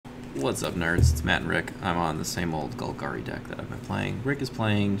What's up, nerds? It's Matt and Rick. I'm on the same old Golgari deck that I've been playing. Rick is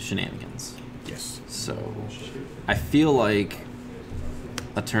playing Shenanigans. Yes. So, I feel like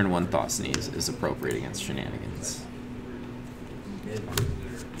a turn 1 Thought Sneeze is appropriate against Shenanigans.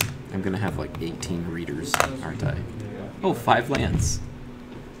 I'm gonna have like 18 readers, aren't I? Oh, 5 lands.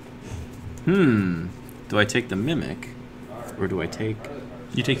 Do I take the Mimic? Or do I take...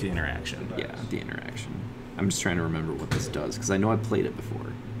 You take the interaction. Yeah, the interaction. I'm just trying to remember what this does, because I know I've played it before.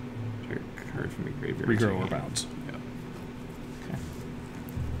 Card from your graveyard. Regrow or bounce. Yep. Okay.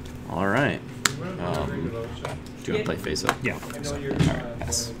 Alright. Do you want to play face up? Yeah. Alright,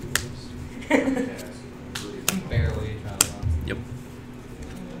 pass. Barely. Yep.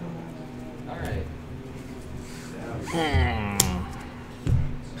 Alright.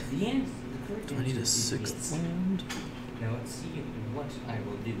 Do I need a 6th land? Now let's see what I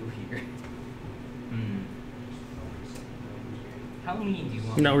will do here. How many do you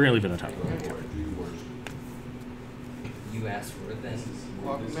want? No, we're gonna leave it on top. You asked for it then.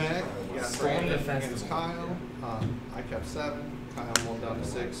 Welcome back. You got Brandon against Kyle. I kept 7. Kyle rolled down to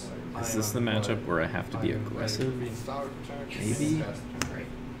 6. Is this the matchup where I have to be aggressive? Maybe?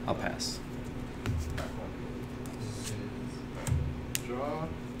 I'll pass. Draw.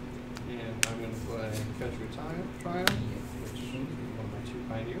 And I'm going to play Country Triumph, which is one of my 2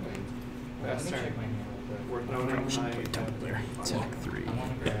 Pioneer lanes. Last turn. Worth noting. There. Attack 3.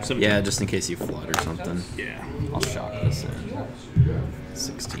 So Yeah, just in case you flood or something. Yeah. I'll shock this in.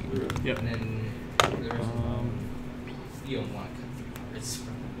 16. Yep. And then you don't want to cut the cards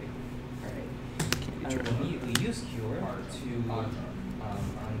probably. Alright. Can't be I will tried. immediately use Cure to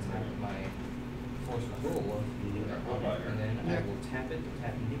untap my Force Roll, and then I will tap it,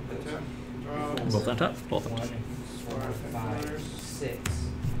 tap Nicholas. Both on top. Both on 1, top. 4, 5, 6.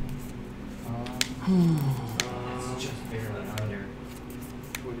 It's just barely under.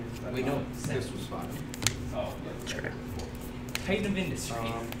 Wait, no, 7. This was 5. Sure. Titan of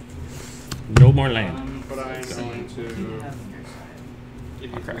Industry. No more land. But I'm let's going see, what do you to have on your side? give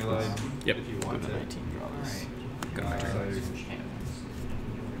you I'll crack 3 this. life Yep. if you With want the to. 19 draws. Go Alright. ahead.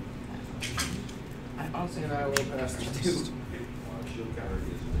 I honestly And I will pass to to 2.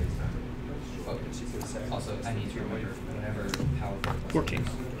 Oh, also, I need to remember whenever power. 14.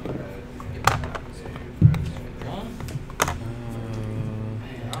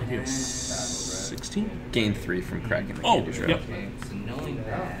 I give 16. Gain 3 from cracking the Oh, candy trap. yep. Okay, so knowing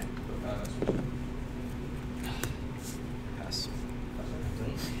that, Pass. I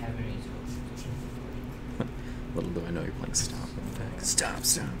don't have any tools. Little do I know you're playing Stomp in the deck. Stop.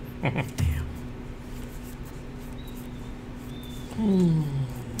 Damn.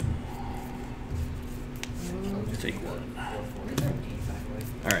 Take 1.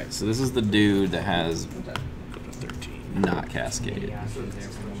 Alright, so this is the dude that has Go to 13. not Cascade.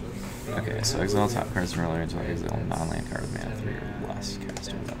 Okay, so exile top cards from earlier until exile non-land card with mana 3 or less.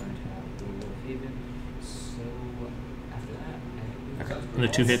 Cast or die. Okay. And the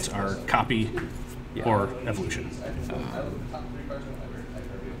 2 hits are copy or evolution.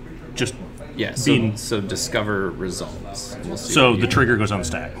 Just Yeah, Being- so discover results. We'll see. so the trigger goes on the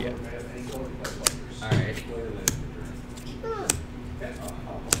stack. Yeah. Alright.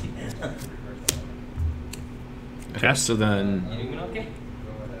 Okay, so then... You doing okay?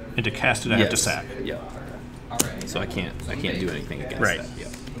 And to cast it, I have to yes, sack. Yeah. Alright. So I can't do anything against Right. that. Yeah.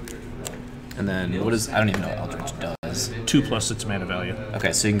 And then what is... I don't even know what Eldritch does. 2 plus its mana value.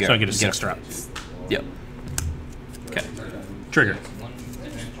 Okay, so you can get... So I get a 6 drop. Yep. Okay. Trigger. 1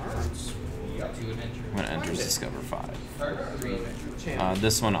 adventure, 2 adventure, I'm going to enter Discover 5. 3 adventure.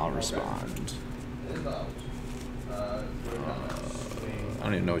 This one I'll respond. I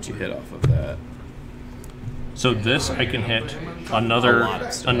don't even know what you hit off of that. So this I can hit A lot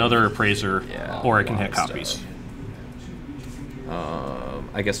of stuff. another appraiser, Yeah, or I a can lot hit of stuff. copies.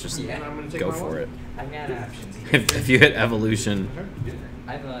 I guess just go for it. I've got options here. If you hit Evolution,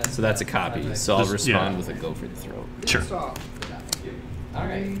 I've, so that's a copy. So I'll This- respond yeah. with a Go for the Throat. Sure.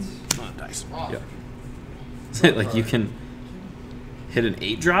 Alright. Dice. Yeah. Like you can hit an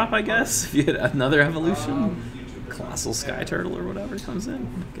 8-drop, I guess. If you hit another Evolution, Colossal Sky Turtle or whatever comes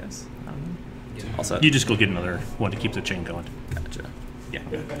in. I guess. I don't know. Also, You just go get another one to keep the chain going. gotcha. Yeah.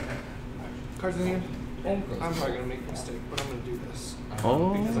 Cards in hand. I'm probably going to make a mistake, but I'm going to do this. Oh,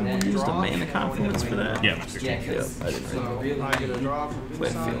 because I then used a draw. mana confluence for that. Yeah. Yeah, because Yep, I didn't So really I get a draw from Play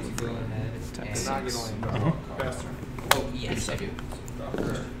this side, field. go ahead Attack and and I get six. only draw faster. oh yes I do.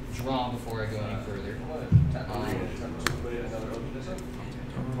 Draw before I go any further.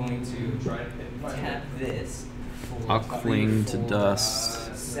 I'm going to tap this. I'll cling to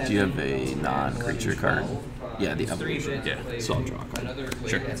dust. Do you have a non-creature card? Yeah, the It's 3 evolution. bids to Yeah, play so I'll draw a card. another player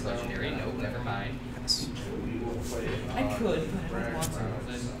Sure. that's legendary. Nope, never mind. Yes. I could, but I don't want to.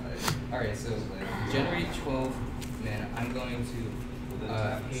 Alright, so generate 12 mana. I'm going to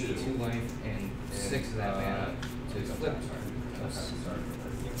pay 2 life and 6 of that mana to flip.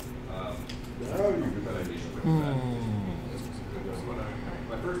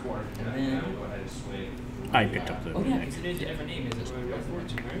 And then, I picked up the. oh yeah, because it is a different name, is it? So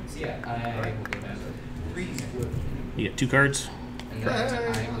yeah, I will go down to 3. You get 2 cards. And then I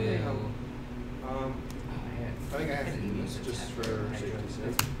will. I think I have to do this just for safety's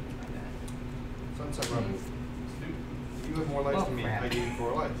sake. Sunset Rebel. You have more life than me. I give you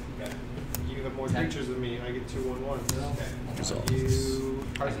 4 life. You have more creatures than me. I get 2 1/1s. Result. You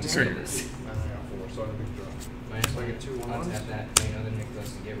Sure. and I got 4, so I have a big draw. So I get 2 1/1s. Untap that, play another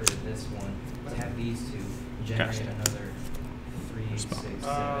Nicholas to get rid of this one. Tap these 2, generate Cast. another 3, 6,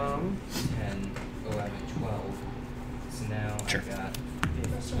 7, 10, 11, 12. So now Sure. I've got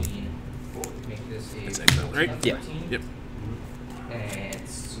 15. Make this a That's excellent, right? 14. Yeah. Yep. And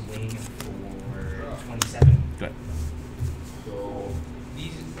swing for 27. Go ahead.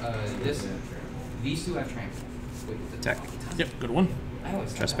 These 2 have trample. Wait, Attack. Yep, good one. I always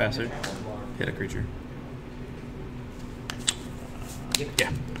thought Trespasser. that one had trample. Hit a creature. Yep.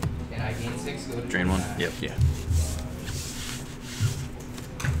 Yeah. And I gain 6, go to Drain 1. 25. Yep. Yeah.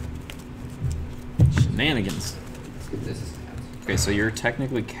 Shenanigans. This is tapped. Okay, so you're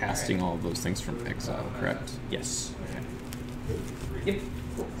technically casting all of those things from exile, correct? Yes. Yep.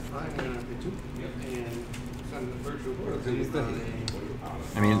 I'm gonna pay 2 and send the virtual board.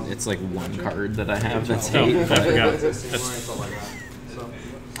 I mean, it's like one card that I have that's Oh, 8. I forgot. So,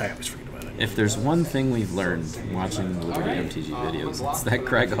 I always forget about it. If there's one thing we've learned watching Liberty MTG videos, it's that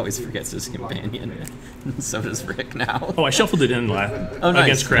Greg always forgets his companion. And so does Rick now. Oh, I shuffled it in Oh, nice,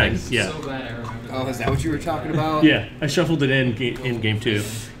 against Craig. nice. Yeah. So glad I remember. Oh, is that what you were talking about? Yeah, I shuffled it in game 2,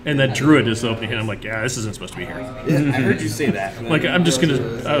 and that Druid is the opening hand. I'm like, yeah, this isn't supposed to be here. Yeah, I heard you say that. and Like, then I'm just gonna,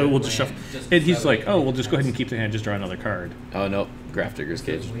 realized, we'll just shuffle. And he's like, oh, we'll just go ahead and keep the hand, just draw another card. Oh, nope. Graft-Digger's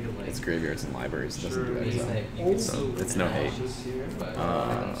Cage. It's graveyards and libraries. It doesn't do Means exile. that you can So still it's no hate. this here. but Uh, I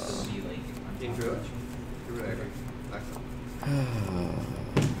can still be like on top Intro. of it. Give it a excellent.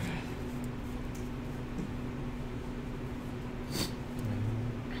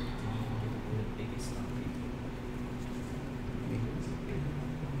 The biggest stumpy.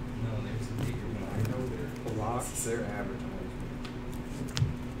 No, there's a bigger one. Block their advertisement.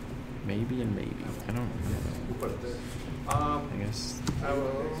 Maybe and maybe. I don't know. We'll put it there. I guess. I will. I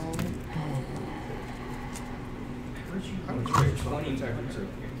heard you. How much rate? 20 Protector too.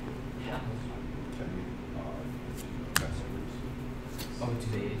 Yeah. Oh,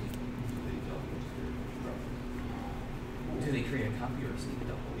 do they create a copy or a sneak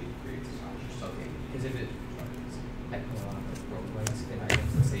double? Okay, because if it, I put a lot of roguelikes and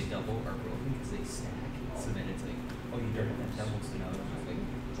items that say double are broken because they stack. So then it's like, oh, you don't have that double, so now it's like,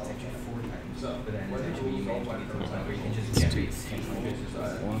 it's actually 4 times. But then eventually you manage to get to the point where you can just generate 10 creatures.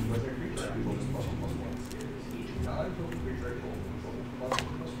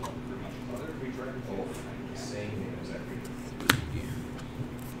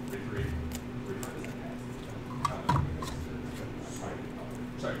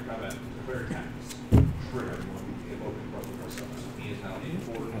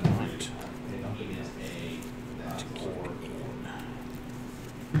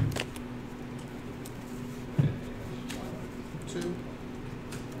 Two.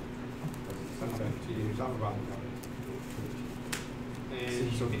 Okay, so you talk about it.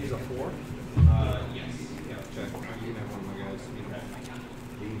 And so these are 4? Yes. Yeah, check. You can have one of my guys. You know.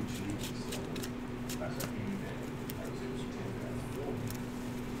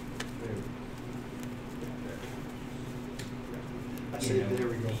 I say there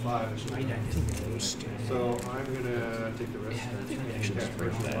we go, 5. It should be nine. So I'm gonna take the rest. So you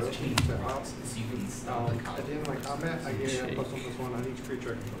can stop the At the end of my combat, I get +1/+1 on each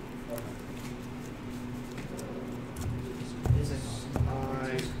creature I control. I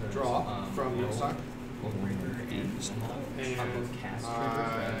draw from your stock. And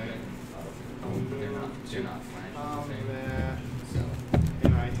they're not flash. combat, So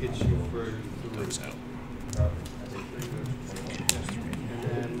and I hit you for 3. out. And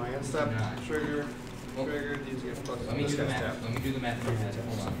then my end step trigger, these get plus. let me do the this guy's math. tap. Let me do the math in my head.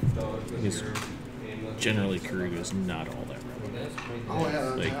 Hold on. Because generally, Karug is not all that relevant. This, right Oh there. yeah,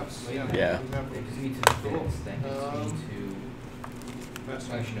 Like- taps. Yeah. That gives me to this. That gives me to. That's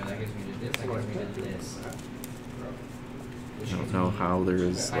Actually, no. That gives me to this. That gives me to this. I don't know how there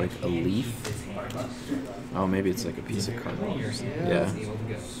is like a leaf. Oh, maybe it's like a piece of cardboard or something. Yeah.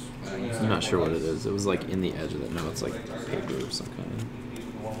 I'm not sure what it is. It was like in the edge of it. No, it's like paper or some kind.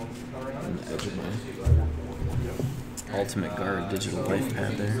 On the edge of my Ultimate Guard digital life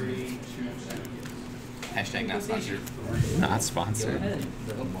pad there. Hashtag not sponsored. Not sponsored.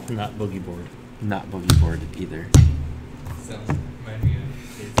 Not boogie board. Not boogie board either. So, remind me of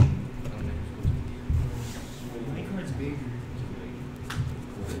kids in elementary school. My card's big.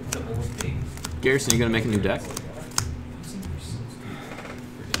 The old big. Garrison, you gonna make a new deck?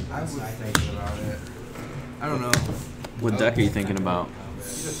 I was thinking about it. I don't know. What deck are you thinking about?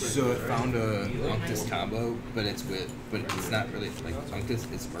 So it found a Unctus combo, but it's not really like Unctus.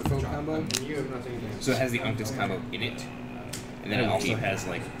 It's Merfolk combo. You have nothing against. So it has the Unctus combo in it, and then it also has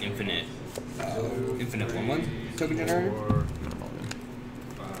like infinite 1/1 token generator.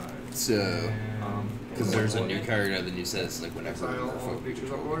 So, because there's a new card that new says like whenever Merfolk creature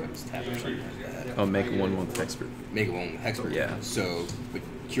becomes tapped or something like that. Oh, make one with Hexproof. Make it one with Hexproof. Yeah. So, with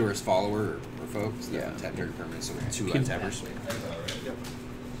Curious Follower or Merfolk, so Yeah. tap target permanent, so 2 life tappers.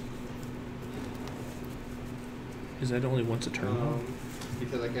 Is that only once a turn?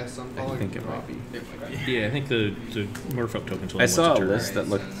 Because I guess I'm I following. think it might be. Yeah, I think the Merfolk token's only I once saw a a turn. list that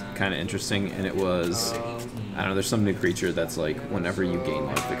looked kind of interesting, and it was, I don't know, there's some new creature that's like whenever you gain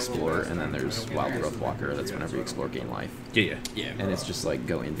life, explore, and then there's Wild Growth Walker, that's whenever you explore, gain life. Yeah. And it's just like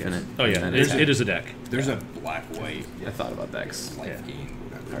go infinite. Oh yeah, and it is a deck. There's a black-white I thought about that 'cause life gain.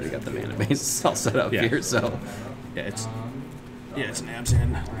 I already got the mana base all set up Yeah. here, so. Yeah, it's an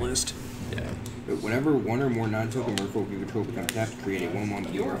Abzan list. Yeah. But whenever one or more non-token Merfolk you control becomes tapped, create a 1/1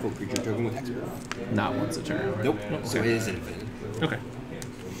 blue Merfolk creature token with Hexproof. Not once a turn. Nope. So it is infinite. Okay.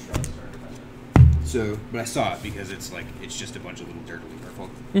 So, but I saw it because it's just a bunch of little dirtly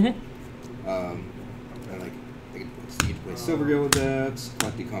Merfolk. Mm-hmm. And like, I can play Silvergill with that,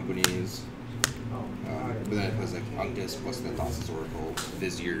 collect the companies. But then it plays like Unctus plus the Thassa's Oracle,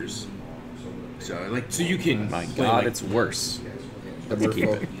 Viziers. So you can. My play, god, like, it's worse. The Let's keep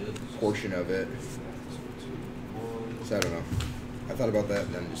it. portion of it. So I don't know. I thought about that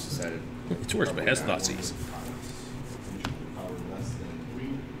and then just decided. It's worse, but it has Thoughtseize.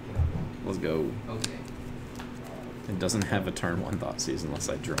 Let's go. Okay. It doesn't have a turn 1 Thoughtseize unless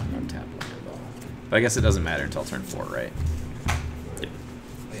I draw an untapped land though. But I guess it doesn't matter until turn 4, right?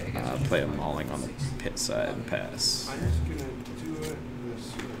 Play a Mauling on the pit side and pass. I'm just gonna do it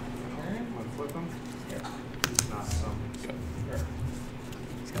this way. I'm gonna flip him. Not some.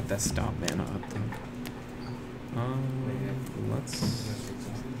 He's got that stomp mana up there. Let's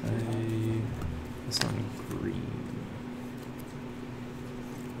play this on green.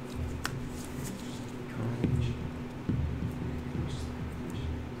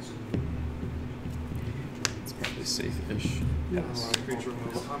 It's probably safe-ish. Yes. Creature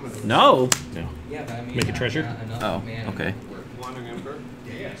removal. I'm gonna No! No. Yeah, but I mean, Make a treasure? enough Oh, mana okay. would work. Wandering Emperor.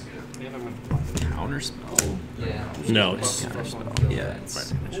 And I'm gonna Counterspell. Yeah. No, it's Counterspell. Yeah, it's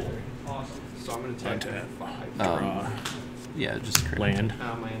So I'm gonna tap Untap. 5. Draw. yeah, just crit. Land.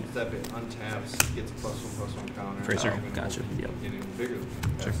 My step it untaps, gets +1/+1 counter. Fraser. I'm gonna Gotcha. get Yep. even bigger than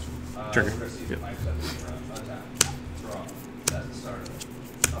that. Sure. Trigger. Yep. Draw. That's the start of it.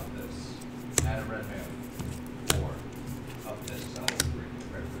 Up this. Add a red man. Or up this. I'll bring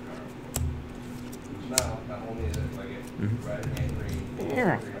red for card. Now, not only is it if I get red and green, bring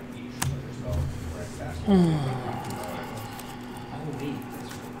up each spell. Right fast. Oh wait,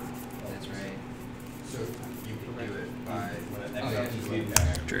 that's right. So you can do it by when it Oh,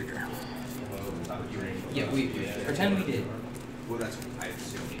 yeah. Trigger. Yeah, we pretend we did. Well, that's what I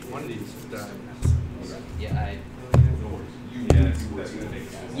assume. One of these died. Yeah,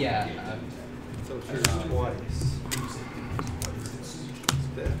 yeah. So choose twice.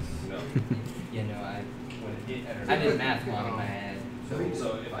 This. No. Yeah, no, When it did enter. I did math wrong in my head. So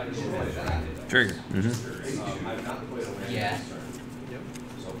if I destroy that, Trigger. I've not played a land. Yeah. Yep.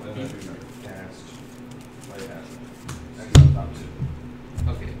 So play a land, cast, play cast. Next on top 2.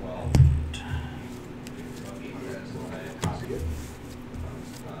 Okay. Well. Copy it.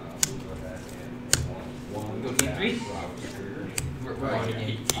 We'll go ahead and one. Go game 3? We're on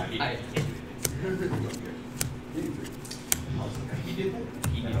game. He did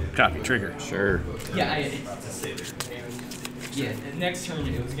that? Copy. Trigger. Sure. Yeah, yeah, the next turn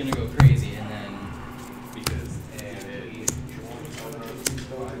it was gonna go crazy, and then Because, and it.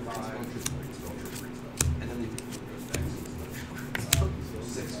 And then the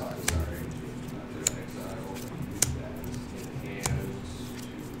 6/5, sorry.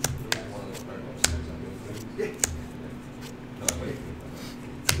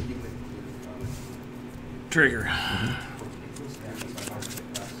 Trigger.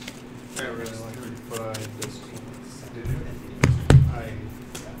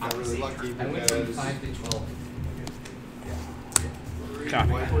 I went from 5 to 12. Copy.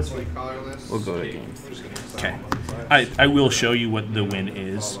 White was like colorless. We'll go to game We're just gonna sell Okay. them on the side. I will show you what the win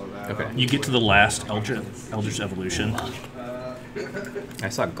is. Follow that Okay. up. You get to the last Eldritch Evolution, I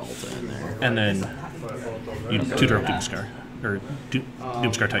saw Galta in there. and then you But tutor up Doomscar. Or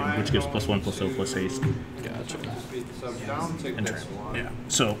Doomscar Titan, which gives +1/+0/haste. Gotcha. speed sub down, take And this turn. one. Yeah.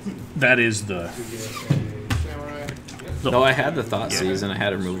 So that is the. You get a samurai. No, I had the Thought Seize and I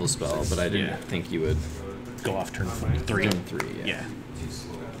had a removal spell, but I didn't Yeah. think you would. Go off turn 3. Turn 3, yeah. Yeah.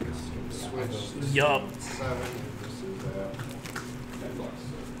 Switch. Yup. 7 versus that.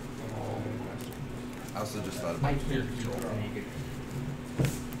 I also just thought I about can't keep it naked.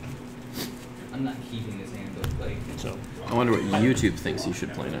 I'm not keeping this hand, but like. So I wonder what YouTube thinks you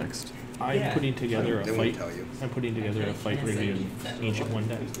should play next. I'm putting together a They won't fight. tell you. I'm putting together a fight ready in Ancient one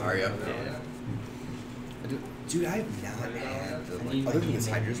deck. Are ya? Dude, I have not had the like, other than this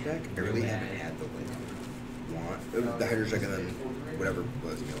Hydra's deck, I really haven't had the like the Hydra's deck and then whatever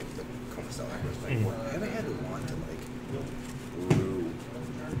was, you know, the Coma style Hydra's deck. I haven't had the want to like brew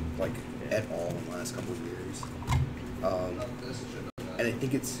like at all in the last couple of years. And I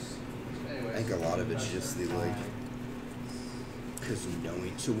think a lot of it's just the like, because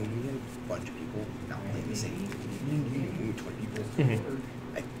knowing. So when we had a bunch of people not playing the same game, when we 20 people,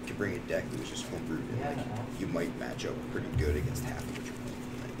 I could bring a deck that was just homebrewed and like you might match up pretty good against half of what you're playing,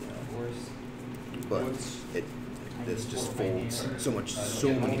 like, you know. But this just folds so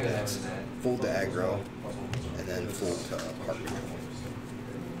many decks. Fold to aggro, and then fold to heart control.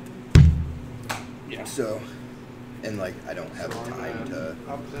 Yeah. So, and like I don't have the time to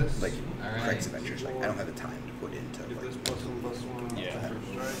Up this. like Craig's Adventures. Like I don't have the time to put into Get this like. +1/+1. Yeah.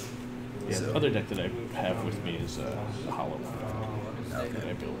 Right. Yeah, So- the other deck that I have with me is a Hollow that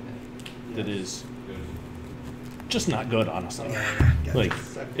I built. That is just not good, honestly. Gotcha. Like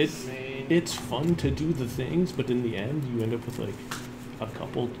it's fun to do the things, but in the end, you end up with like a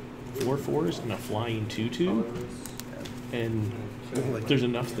couple 4/4s and a flying 2/2, and there's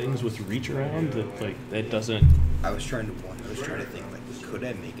enough things with reach around that like that doesn't. I was trying to think like, could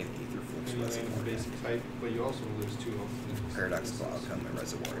I make an Aether Flux Reservoir? Basic type, but you also lose 2 of Paradoxical Outcome and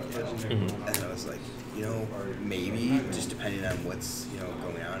Reservoir again. Mhm. And I was like, you know, maybe just depending on what's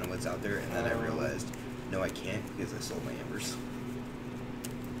going on and what's out there. And then I realized, no, I can't because I sold my Embers.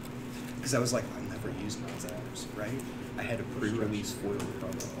 Because I was like, I'll never use my Embers, right? I had a pre-release foil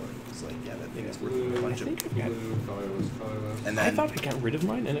promo. It was like, yeah, that thing is worth a bunch of. I think I got- blue, colorless. And I then thought I got rid of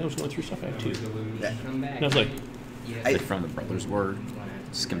mine, and I was going through stuff I had too. that, Come back. And I was like, I- Like from the Brothers War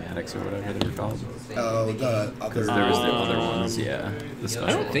schematics or whatever they were called. oh, the other. Because there was the other ones, yeah. The special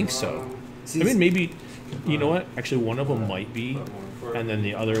I don't think ones. so. See, I mean, maybe. You know what? Actually, one of them might be, and then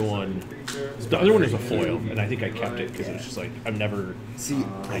the other one. The other one is a foil, and I think I kept it because it was just like I've never. see,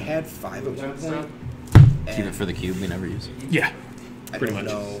 I had 5 at one point. Keep and it for the cube, we never use it. Yeah. I pretty don't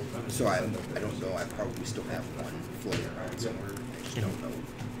much. know. So I don't know. I probably still have one floating around somewhere. I just don't know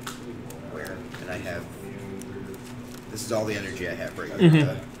where. And I have. This is all the energy I have right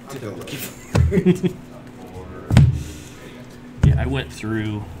here to go looking for it. Yeah, I went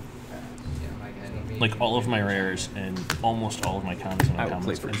through like all of my rares and almost all of my commons and I will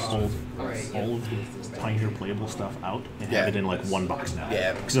uncommons play and first. pulled all of the Pioneer playable stuff out and have it in like one box now.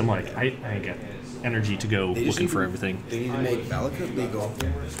 Yeah. Because I'm like, I ain't got energy to go They just looking need for to- everything. They need to make Valakut legal.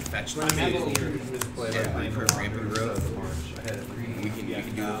 Fetch them. Yeah, for Rampant Growth. We can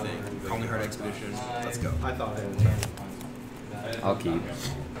do the thing. Calmly Heart Expedition. Let's go. I thought I had I'll keep.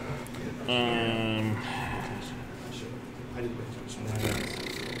 I didn't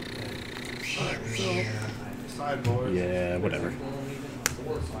sideboard. Yeah, whatever.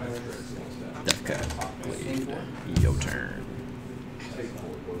 Death Cat. Blade. Yo turn.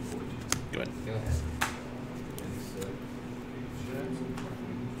 Go ahead.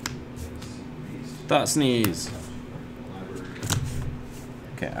 Thought Sneeze.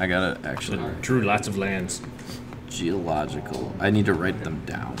 Okay, I gotta actually. Drew lots of lands. Geological. I need to write them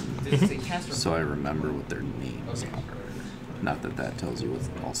down Does it say cast or so I remember what their names are. Not that that tells you what's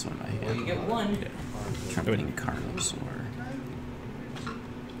also in my Well, you hand. get one. Trumpeting Carnosaur.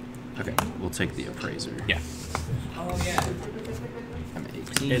 Okay, we'll take the Appraiser. Yeah. Oh yeah. I'm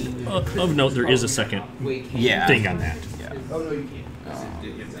 18. And of note, there is a second Wait. Yeah. thing on that. Yeah. Oh no, you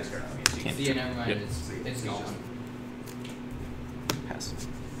can't. Can't Yeah, never mind. Yep. It's gone. pass.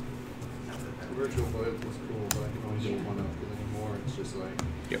 Virtual Void was cool, but I can only get one up because anymore it's just like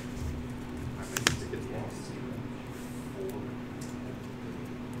Yep. I think it gets lost.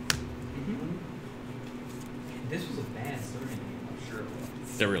 This was a bad starting game. I'm sure it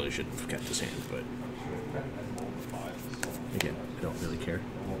was. That really shouldn't have kept his hand, but Again, I don't really care.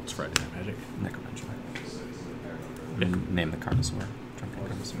 It's Friday Night Magic. Necromancer. Name the Carnosaur. Drunken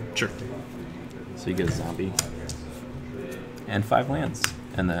Carnosaur. Sure. So you get a zombie. And 5 lands.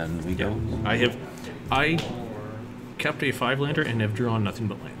 And then we go... I kept a 5-lander and have drawn nothing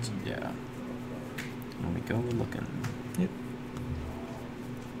but lands. Yeah. And we go looking. Yep.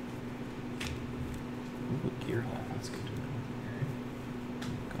 Ooh, gear hall. That's good to know.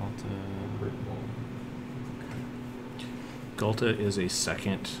 Galta is a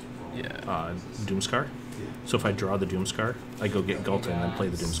second Doomscar. So if I draw the Doomscar, I go get Galta and then play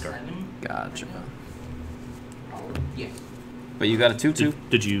the Doomscar. Gotcha. Yeah. But you got a 2/2.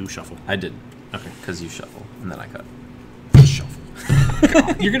 Did you shuffle? I did. Okay. Because you shuffle. And then I cut. Shuffle.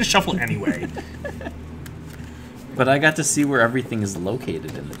 You're going to shuffle anyway. But I got to see where everything is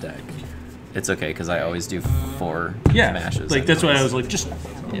located in the deck. It's okay, because I always do 4 smashes. Like, that's why I was like, just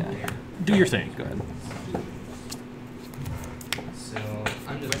do your thing. Go ahead. So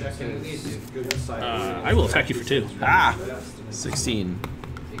I'm just checking these two. I will attack you for 2. 16.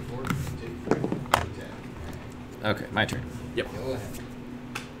 Take 4. Okay, my turn. Yep. Go ahead.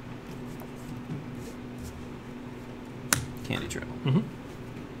 Candy Trail. Mm-hmm.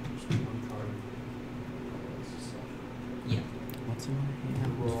 Yeah. What's in my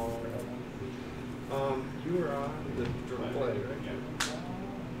hand? You were on the play, right?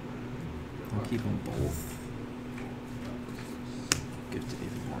 I'll keep them both. Give to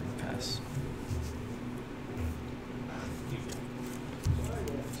David Morgan pass.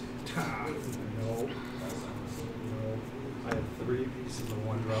 No. I have 3 pieces of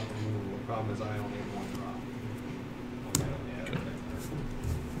 1-drop removal. The problem is I only have 1 drop.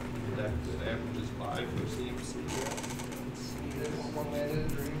 The deck that averages 5 for CMC.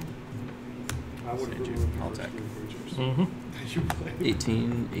 I would have removed I'll your attack. 2 creatures. Mm-hmm. You played.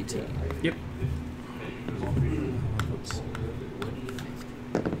 18. Yep.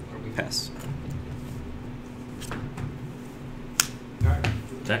 Pass.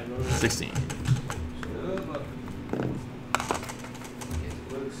 Attack. 16.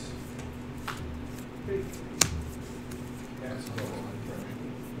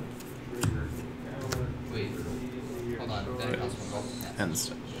 Wait. Hold on. That counts for both. End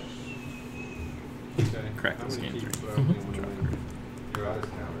step. Okay. Correct, I'm this gonna game keep, 3. Your eyes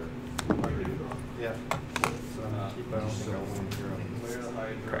counter. Yeah. So I'm gonna keep that on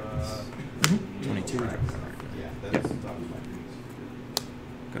Correct. 22. Yeah, that's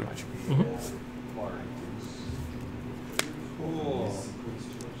Go to my turn. Mm-hmm. Cool.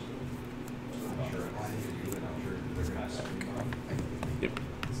 Yep.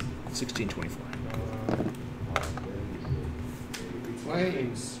 16/24.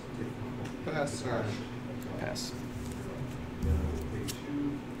 Flames. Pass. Pass.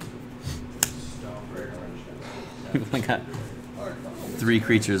 We've only got 3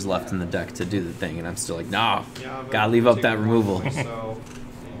 creatures left in the deck to do the thing, and I'm still like, nah, Yeah, but gotta leave up that take removal. one,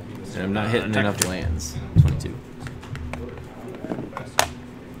 so And I'm not hitting enough lands. 22.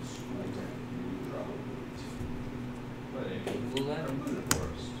 Will that?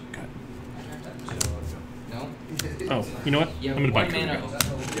 No? Oh, you know what? You I'm have going to buy 1 mana.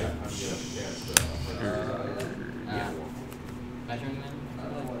 Kruger. My turn then?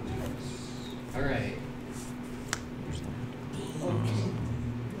 Alright.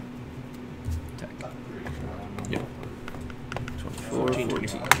 Attack. Yep. 14,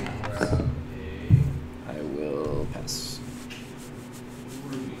 14. I will pass.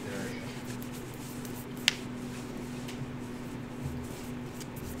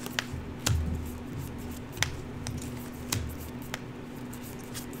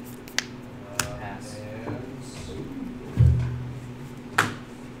 Pass.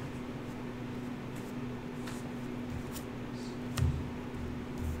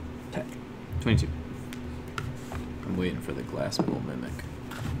 Attack. 22. I'm waiting for the glass bowl mimic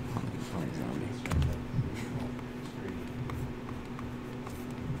on the zombie.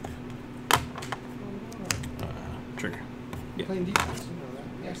 Trigger. Yeah. Playing defense, you know that.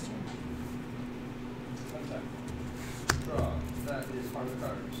 Yes. Draw. That is part of the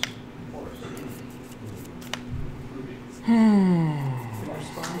cards. Force. In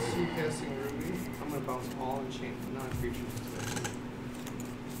response to casting Ruby, I'm gonna bounce all enchantment non-creatures.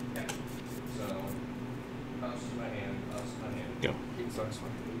 Yeah. So, bounce to my hand, bounce to my hand. Go. King sucks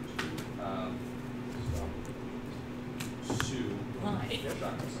one. 2. Why? Shock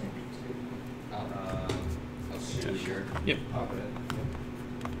myself. Oh. Two. Sure. Yep. Pop it.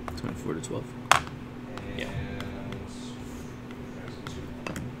 24 to 12. Yeah.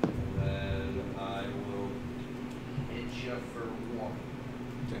 And then I will hit you for 1.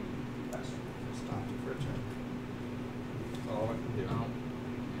 Okay. Stop it for a turn.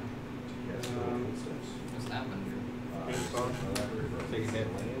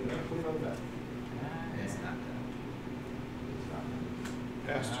 It's not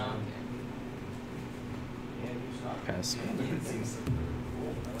Pass that. turn. Pass.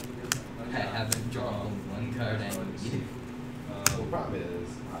 I haven't drawn one card I need. The problem is,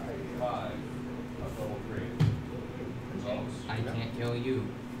 I 5 of level 3. I can't kill you.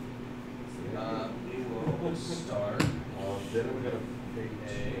 We will start. Then we're gonna pick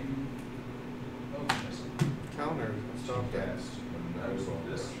a. Counter. Stop that. Cast.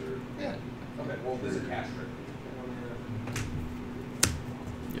 This. Yeah. Okay. Well, this is a cash trick.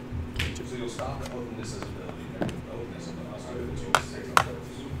 Yep. So you'll stop the open this as ability. And open this on us. I will do 6 on those.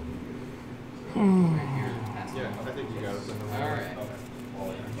 Right here. That's Yeah, all. I think you got it. Alright. Okay.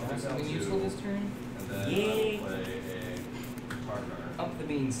 Well, Want something useful this turn? And then Yay! I'll play a card runner. Up the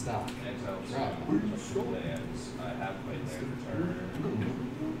beanstalk. Exile Right. 2 lands. I have played land for turn.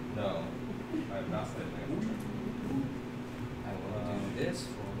 No, I have not played land for turn. I will do this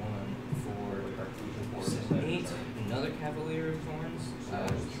for 8. Another Cavalier of Thorns.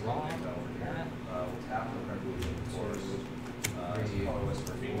 Draw that. We'll tap the Revolution Force. Three. Colorless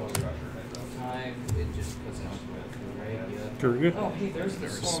for female structure. Exile 5. It just puts an ultimate right. Yeah. Very good. Oh, hey, there's the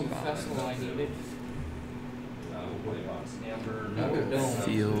Storm Festival I needed. We'll play Box Amber. No.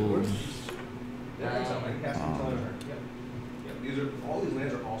 Field. Yeah, exile. I can cast until I turn. Yep. Yep. These are all these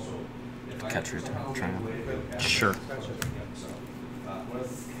lands are also. If I Catcher somehow trial. get a way to go cast Sure. them, yep, so, I'm gonna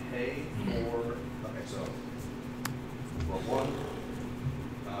pay for. Okay, so. For 1.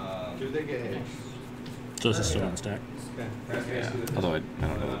 Do they get hit? So this is still on stack. Okay. That's Yeah. basically the Although I pitch. don't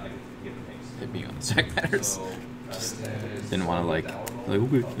And then know. I can get the pace. It being on the stack matters. So, Just that is didn't want to like okay,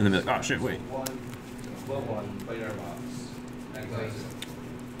 and then be like, oh shit, wait. 1, 1, play your box. Exile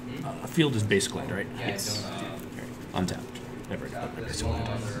 2. Field is basic land, right? Yeah, Yes. don't Untapped. Never. Tap never this seen one.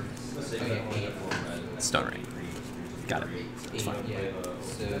 that. Let's say Okay, that one, 8. that 4 red, and Stun then ring. 3, Got it. 8, fine. yeah.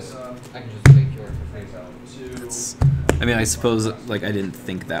 So this up. I can just play Cure for free. Exile 2. I mean, I suppose like I didn't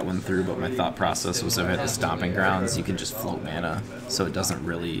think that one through, but my thought process was if I hit the stomping grounds, you can just float mana, so it doesn't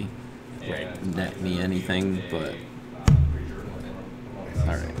really net me anything. But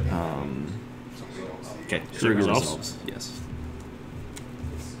all right, Okay. Trigger Resolves. resolves. Yes.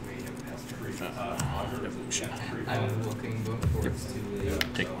 Evolution. I'm looking before it's too late.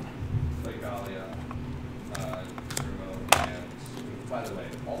 Take one. Like Galia, Turbo, and by the way,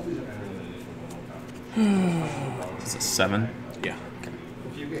 all these are entered in one more It's a 7. Yeah.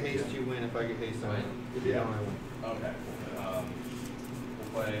 If you get haste, you win. If I get haste, I win. If you don't, I win. Okay.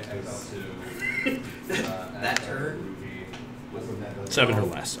 We'll play Exile 2. That turn? Ruby. 7 or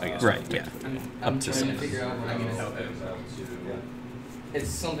less, I guess. Right. Yeah. I'm Up to trying to 7. figure out what I'm Exile gonna. 2. It's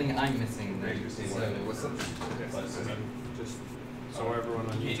something I'm missing. Then. So What's up? Just so everyone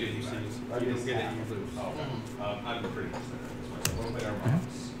on YouTube sees. If you don't get it, you lose. Oh, I'm pretty much there. So we'll play our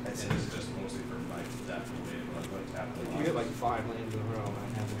box. And this is just mostly for my death wave. I'm going to tap the If you get like 5 lands in a row,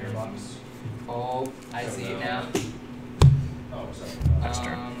 I have your box. Oh, I see it now. Oh, so. Next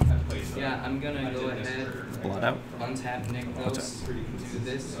turn. I played the- Yeah, I'm I gonna did go this ahead. trigger. Blot out. Untap Nykthos. Do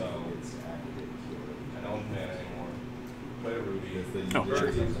this. So I don't plan anymore. Play a Ruby. Oh,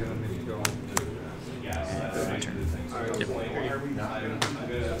 sure. He's gonna make you go. Yeah, so that's my my turn. turn. So Alright, Yep. I'm gonna play. I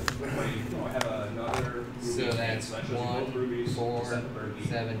have another. So Ruby that's so I chose both 1, Rubies, 4, set the Berkey.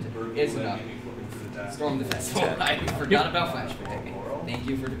 7. Berkey It's will then enough. get me flipping through the deck. Storm the festival. I forgot about flashback. Thank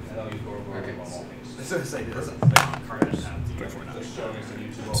you for. And I'll use Gorgo Perfect. on all things. So it's like, that's a Just showing us on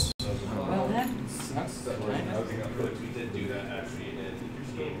YouTube also. Well, that sucks. So, we did do that actually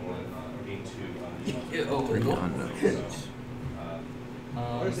in game 1, or game 2. Oh, 3 cool. unknowns.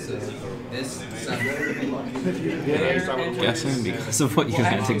 So this Guessing because of what you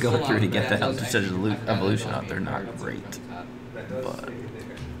had to go through to get the Eldritch Evolution out, they're not great. But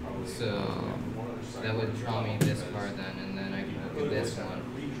So that would draw me this card then, and then I can look at this one.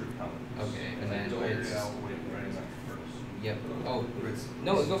 Okay, and then it's. Yep. Oh,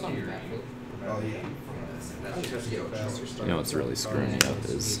 no, it goes on your battlefield. Oh, yeah. you know what's really screwing me up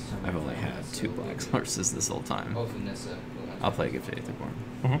is I've only had 2 black sources this whole time. Both in this. I'll play Gift of Aetherborn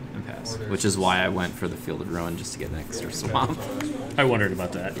Mm-hmm. and pass, which is why I went for the Field of Ruin just to get an extra swamp. I wondered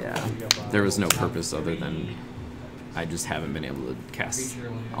about that. Yeah, there was no purpose other than I just haven't been able to cast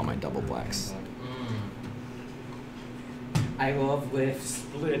all my double blacks. I love lifts.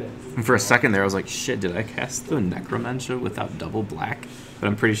 And for a second there, I was like, shit, did I cast the Necromantia without double black? But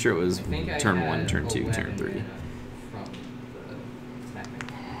I'm pretty sure it was I think I turn had 1, turn 2, 11 turn 3. mana from the attack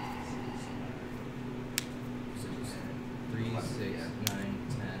mechanic. So just 3, 6, 9,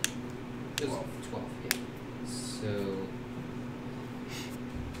 10. Just 12, yeah. So.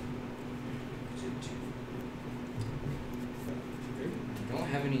 I don't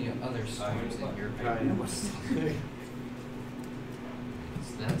have any many other storms in your I am. So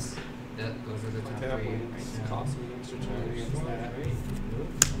those are the top That 3 one right now. cost me an extra turn against that.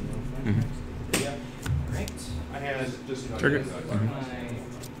 Alright. I had just Trigger.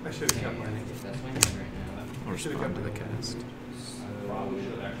 I should have kept my That's my hand right now. I'll respond to the cast. Probably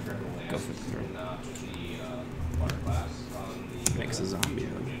should have actually Go for the throw. water class on the. Makes a zombie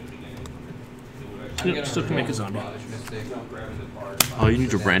though. I'm Yep, gonna still can make a roll zombie. Polish Mystic. Oh, you need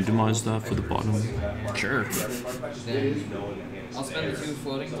to randomize that for the bottom. Sure. Then I'll spend the 2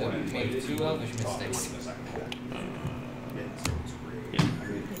 floating to make 2 Elvish Mystics.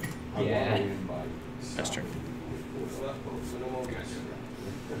 Yeah. That's true.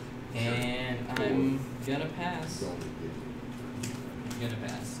 And I'm gonna pass. Gonna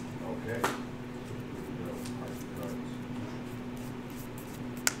pass. Okay.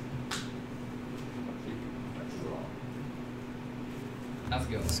 Let's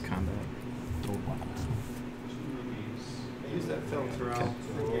go. It's combat. I used that filter out.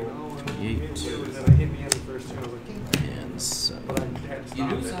 Thinking, oh, I don't 28. know, and then it hit me on the first turn. I was like, And but I 7. had to You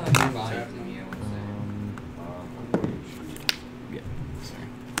stop lose it. your body to me, I would Yeah, sorry.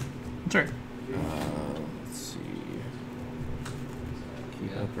 That's all right. Let's see.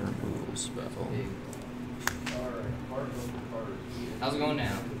 Keep up a removal spell. say. How's it going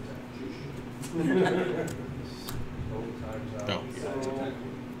now? Oh.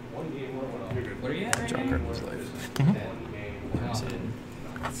 What are you at right John now? Carpenter's life. Oh,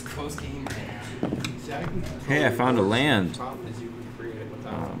 it's a close game right now. See, I can Hey, I found a land. problem is you can create it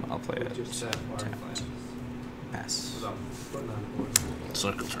without I'll play it. just set Tapped. Pass. without putting on the board.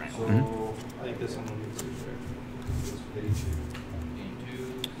 Circle triangle. Mhm. I think this one will be too fair. Game 2.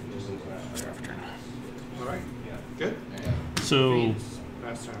 Draft turn. All right. Good. So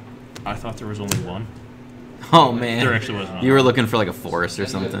Last turn. I thought there was only one. Oh man. There actually wasn't. You were looking for like a forest or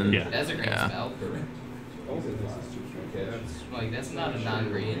something. Yeah. That's a great Yeah. spell. Like, that's not a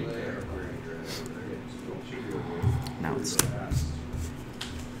non-green. Now it's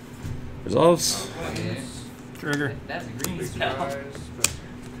resolves. Okay. Trigger. That's a green spell.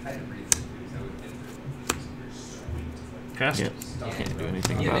 Cast. Yep. Can't do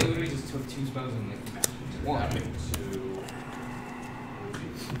anything Yeah, about they it. literally just took 2 spells and like one.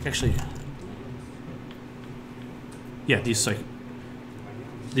 Actually. Yeah, these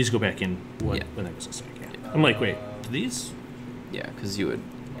go back in Yeah. when that goes a second. Yeah. I'm like, wait, do these? Yeah, because you would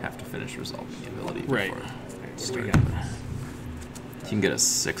have to finish resolving the ability Right. before. So we starting. got, You can get a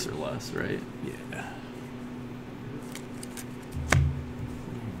 6 or less, right? yeah.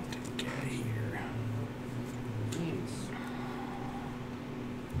 Take it out of here.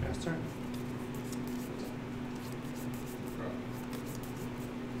 Last turn.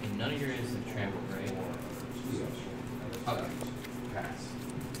 And none of yours is a trample, right? Okay.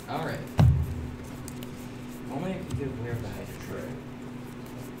 Alright. Only if you could wear the Hydra tray.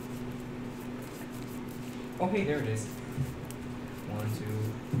 Oh, hey, there it is. 1, 2,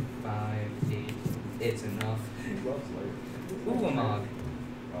 5, 8. It's enough. Ooh, a Mog.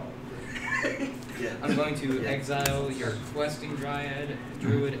 I'm going to exile your questing dryad,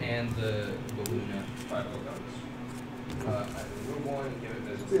 druid, and the Balloona.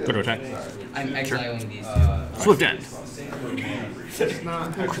 Go to attack. I'm exiling these two. Swift end. It's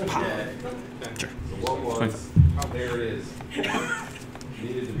not. Sure. What was, 25. there it is.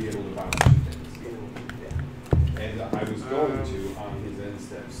 Needed to be able to bounce two things. And I was going to on his end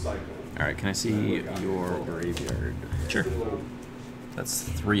step cycle. Alright, can I see your graveyard? Sure. That's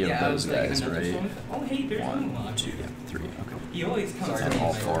 3 of Yeah, I those was like, guys, another right? one. Oh, hey, there's one 1, Mog. 2, 3. Okay. He always comes And in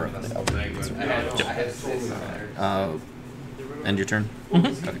all like- 4 of the Elven. I had 6 there. End your turn?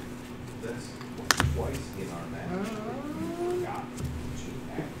 Okay. That's twice in our match. Got to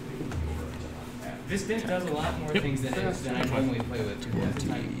activate. This deck does a lot more things than I normally play with. Most of the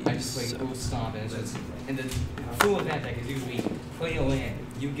time, I just play Ghost Stomp, and it's just, and the tool of that deck is usually play a land,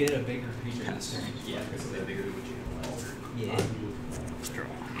 you get a bigger creature this turn. Yeah, because they bigger than what you Yeah. Draw.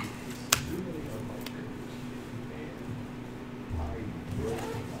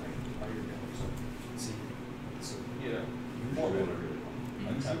 Yeah. More than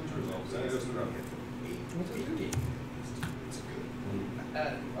really. Attempt results. And it goes through.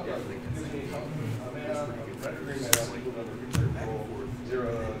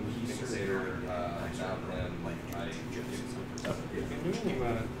 Can't do anything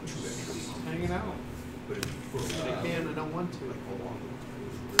about it. Just hanging out. I can, I don't want to.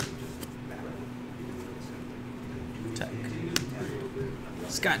 Attack.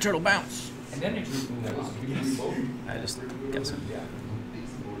 Sky Turtle Bounce! And then it drew I just guessing.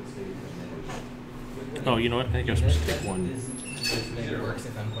 Oh, you know what? I think I was supposed to take one works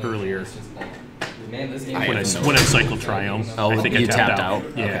if I'm playing earlier. it's just bulk. Man, this game When I cycled Triome, Oh, I think you I tapped tapped out.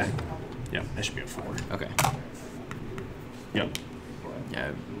 out? Yeah. Okay. Yeah, that should be a 4. Okay. Yep.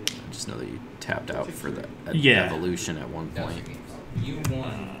 Yeah, I just know that you tapped out for the Yeah. evolution at one That's point. your game. You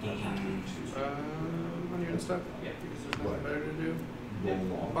won game. On your stuff? Yeah. There's nothing better to do.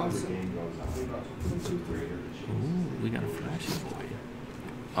 Awesome. Ooh, we got a flashy boy.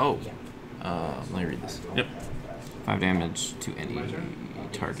 Oh, let me read this. Yep. 5 damage to any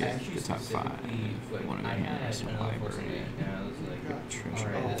target. Actually, The top 5. specifically, like, One of I your had hands in an library. unfortunate, and I was like,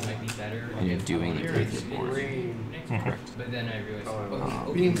 Treasure. alright, this might be better. And you're doing it with your board. Correct. But then I realized,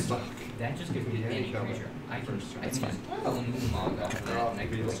 okay, Beanstalk. that just gives me any creature. I can That's just fine. pull a Moonlog off of that, and I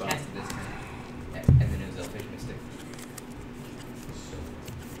can like cast it this turn. And then it was Elfish Mystic.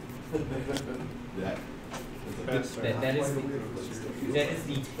 That is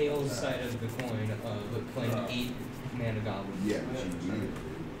the tail side of the coin of playing 8 mana goblins. Yeah, but you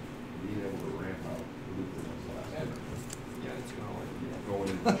being able to ramp out Yeah, it's gonna like going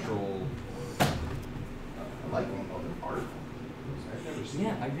and control. I like one other art. I've never seen.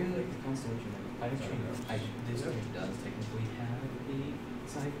 Yeah, I really like the Constellation. This turn does technically have a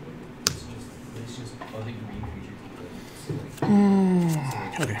sideboard. It's just other green creatures. So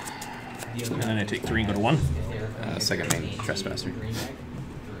Okay. And then I take 3 and go to 1. Second main, Trespasser.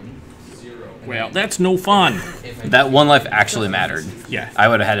 Well, that's no fun. That 1 life actually mattered. Yeah. I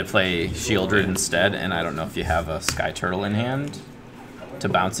would have had to play Shieldred instead, and I don't know if you have a Sky Turtle in hand to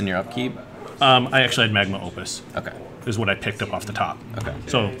bounce in your upkeep. I actually had Magma Opus. Okay. Is what I picked up off the top. Okay.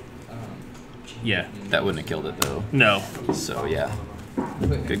 So, yeah. That wouldn't have killed it though. No. So yeah.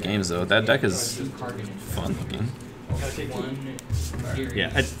 Good games though. That deck is fun looking.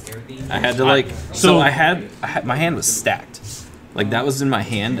 Yeah. I had to like so I had my hand was stacked. Like that was in my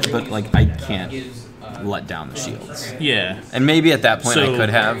hand, but like I can't let down the shields. Yeah. And maybe at that point I So- could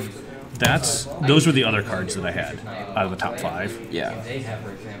have. Those were the other cards that I had out of the top 5. Yeah. They have, for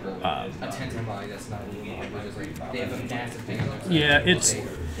example, a 10-10 body that's not legal, but it's like they have a massive thing on their side. Yeah, it's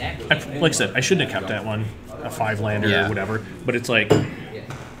like I said, I shouldn't have kept that one, a 5-lander Yeah. or whatever. But it's like Yeah.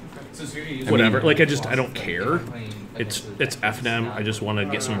 So seriously, whatever. Like I don't care. It's FNM. I just want to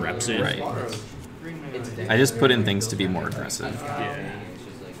get some reps in. Right. I just put in things to be more aggressive. Yeah.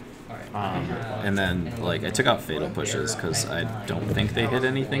 And then, like, I took out Fatal Pushes because I don't think they hit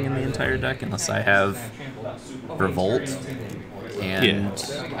anything in the entire deck unless I have Revolt. And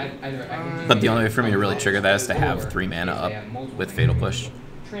but the only way for me to really trigger that is to have 3 mana up with Fatal Push.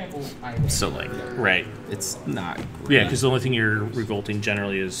 So, like, Right. it's not Yeah, because the only thing you're revolting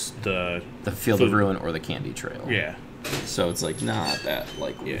generally is the the Field of Ruin or the Candy Trail. Yeah. So it's, like, not that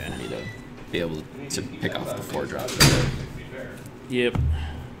likely Yeah. for me to be able to pick off the 4-drop. Yep.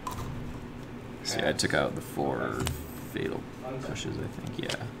 See, I took out the 4 Fatal Pushes, I think,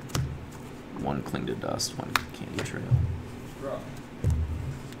 yeah. 1 Cling to Dust, 1 Candy Trail.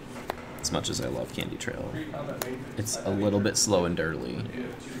 As much as I love Candy Trail, it's a little bit slow and dirty,